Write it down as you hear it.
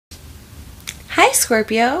Hi,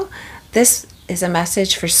 Scorpio. This is a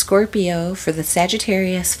message for Scorpio for the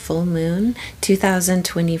Sagittarius full moon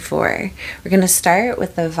 2024. We're going to start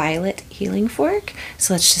with the violet healing fork.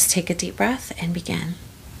 So let's just take a deep breath and begin.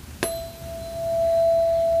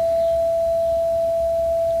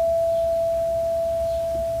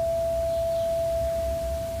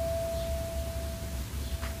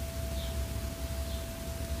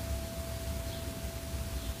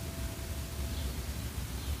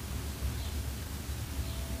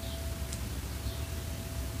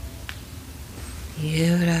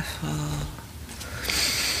 Beautiful.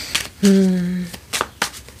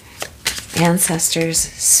 Ancestors,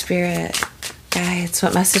 spirit, guides,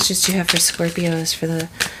 what messages do you have for Scorpios for the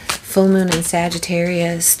full moon in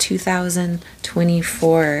Sagittarius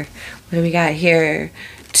 2024? What do we got here?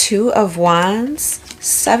 2 of Wands,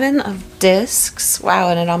 7 of Discs. Wow,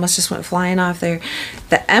 and it almost just went flying off there.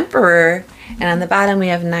 The Emperor, and on the bottom we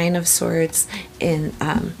have 9 of Swords in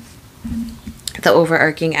the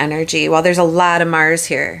overarching energy. Well, there's a lot of Mars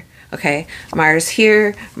here. Okay, Mars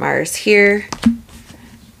here, Mars here.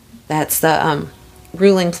 That's the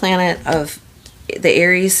ruling planet of the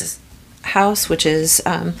Aries house, which is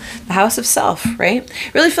the house of self, right?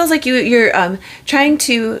 It really feels like you're trying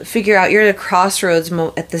to figure out, you're at a crossroads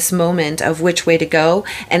at this moment of which way to go.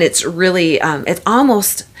 And it's really, it's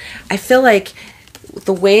almost, I feel like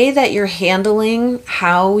the way that you're handling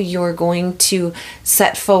how you're going to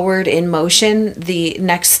set forward in motion the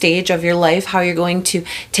next stage of your life, how you're going to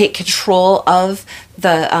take control of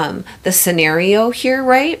the scenario here,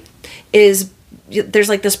 right, is there's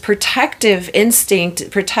like this protective instinct,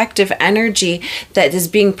 protective energy that is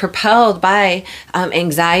being propelled by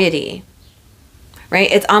anxiety, right?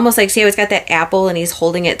 It's almost like, see how he's got that apple and he's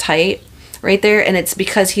holding it tight right there, and it's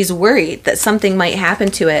because he's worried that something might happen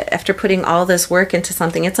to it after putting all this work into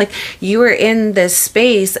something. It's like you are in this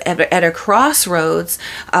space at a crossroads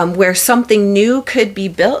where something new could be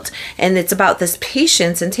built, and it's about this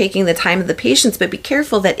patience and taking the time of the patience. But be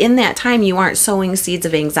careful that in that time you aren't sowing seeds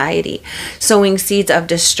of anxiety, sowing seeds of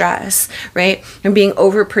distress, right? And being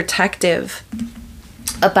overprotective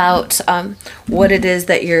about what it is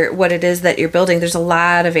that you're building. There's a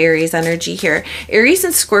lot of Aries energy here. Aries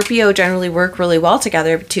and Scorpio generally work really well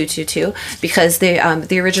together, 222, because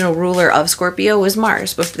the original ruler of Scorpio was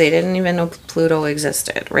Mars, but they didn't even know Pluto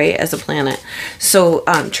existed, right, as a planet. So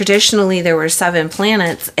traditionally there were 7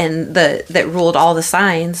 planets and that ruled all the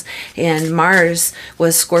signs, and Mars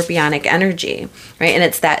was Scorpionic energy, right? And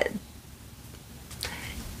it's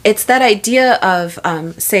that idea of,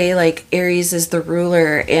 say, like Aries is the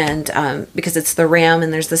ruler, and because it's the ram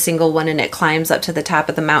and there's the single one and it climbs up to the top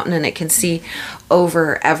of the mountain and it can see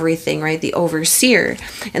over everything, right? The overseer.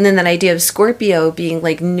 And then that idea of Scorpio being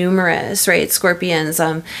like numerous, right? Scorpions,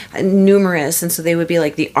 numerous. And so they would be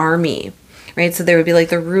like the army, right? So there would be like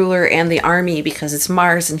the ruler and the army because it's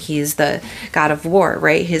Mars and he's the god of war,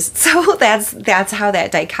 right? So that's how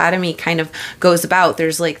that dichotomy kind of goes about.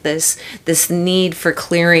 There's like this need for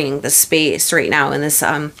clearing the space right now in this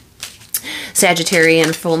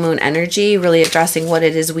Sagittarian full moon energy, really addressing what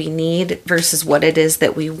it is we need versus what it is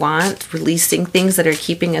that we want, releasing things that are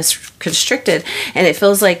keeping us constricted. And it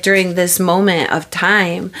feels like during this moment of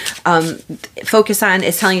time, focus on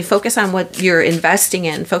what you're investing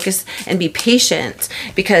in, focus and be patient,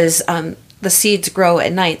 because the seeds grow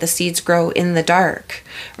at night, the seeds grow in the dark,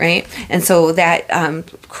 right? And so that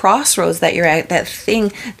crossroads that you're at, that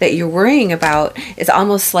thing that you're worrying about, is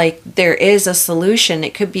almost like there is a solution.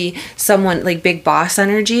 It could be someone like big boss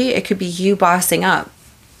energy. It could be you bossing up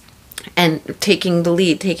and taking the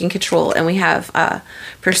lead, taking control. And we have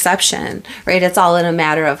perception, right? It's all in a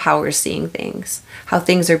matter of how we're seeing things, how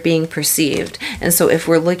things are being perceived. And so if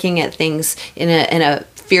we're looking at things in a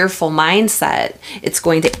fearful mindset, it's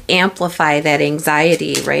going to amplify that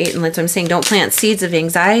anxiety, right? And that's what I'm saying. Don't plant seeds of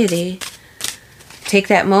anxiety. Take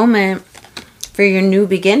that moment for your new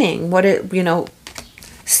beginning.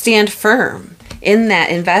 Stand firm in that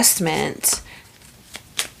investment.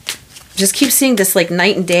 Just keep seeing this like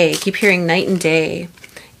night and day. Keep hearing night and day,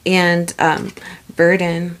 and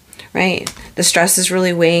burden, right? The stress is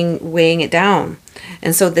really weighing it down.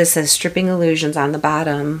 And so this says stripping illusions on the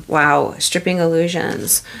bottom. Wow, stripping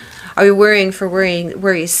illusions. Are you worrying for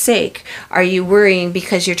worry's sake? Are you worrying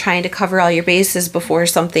because you're trying to cover all your bases before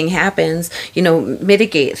something happens?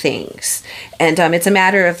 Mitigate things. And it's a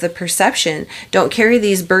matter of the perception. Don't carry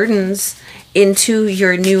these burdens into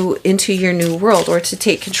your new world, or to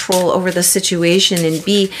take control over the situation and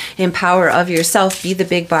be in power of yourself, be the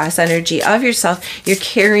big boss energy of yourself. You're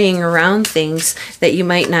carrying around things that you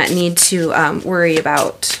might not need to worry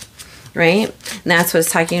about. right? And that's what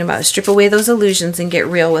it's talking about. Strip away those illusions and get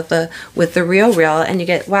real with the real, and you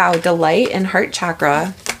get, wow, delight and heart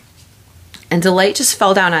chakra. And delight just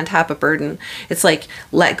fell down on top of burden. It's like,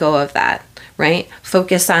 let go of that, right?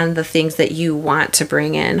 Focus on the things that you want to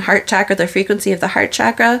bring in. Heart chakra, the frequency of the heart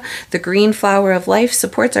chakra, the green flower of life,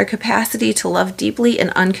 supports our capacity to love deeply and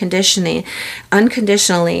unconditionally.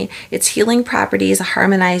 Its healing properties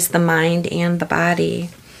harmonize the mind and the body.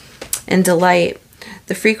 And delight,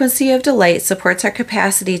 the frequency of delight supports our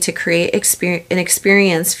capacity to create and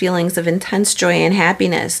experience feelings of intense joy and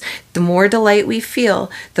happiness. The more delight we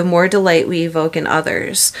feel, the more delight we evoke in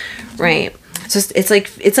others, right? Just it's like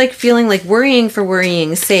feeling like worrying for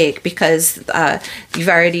worrying's sake, because you've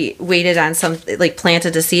already waited on like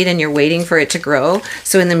planted a seed and you're waiting for it to grow.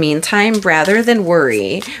 So in the meantime, rather than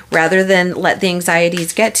worry, rather than let the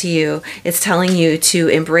anxieties get to you, it's telling you to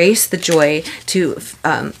embrace the joy, to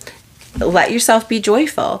let yourself be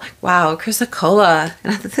joyful. Wow, Chrysocolla.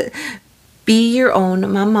 Be your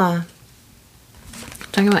own mama.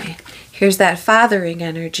 I'm talking about, here's that fathering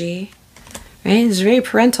energy, right? It's very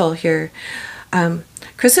parental here.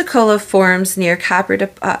 Chrysocolla forms near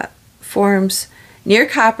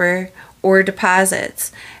copper or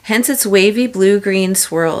deposits. Hence its wavy blue-green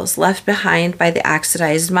swirls left behind by the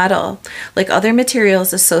oxidized metal. Like other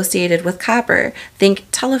materials associated with copper, think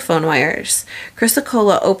telephone wires.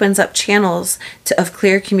 Chrysocolla opens up channels of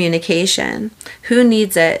clear communication. Who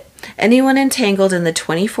needs it? Anyone entangled in the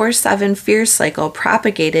 24/7 fear cycle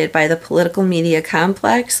propagated by the political media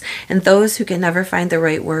complex, and those who can never find the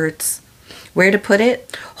right words. Where to put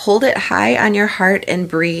it? Hold it high on your heart and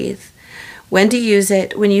breathe. When to use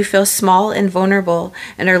it? When you feel small and vulnerable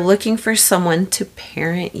and are looking for someone to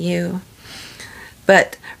parent you.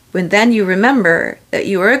 But when then you remember that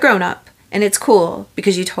you are a grown-up, and it's cool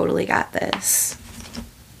because you totally got this.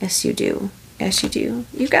 Yes, you do. Yes, you do.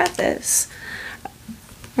 You got this.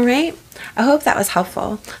 All right. I hope that was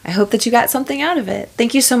helpful. I hope that you got something out of it.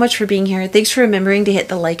 Thank you so much for being here. Thanks for remembering to hit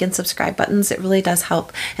the like and subscribe buttons. It really does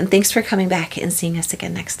help. And thanks for coming back and seeing us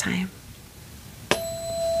again next time.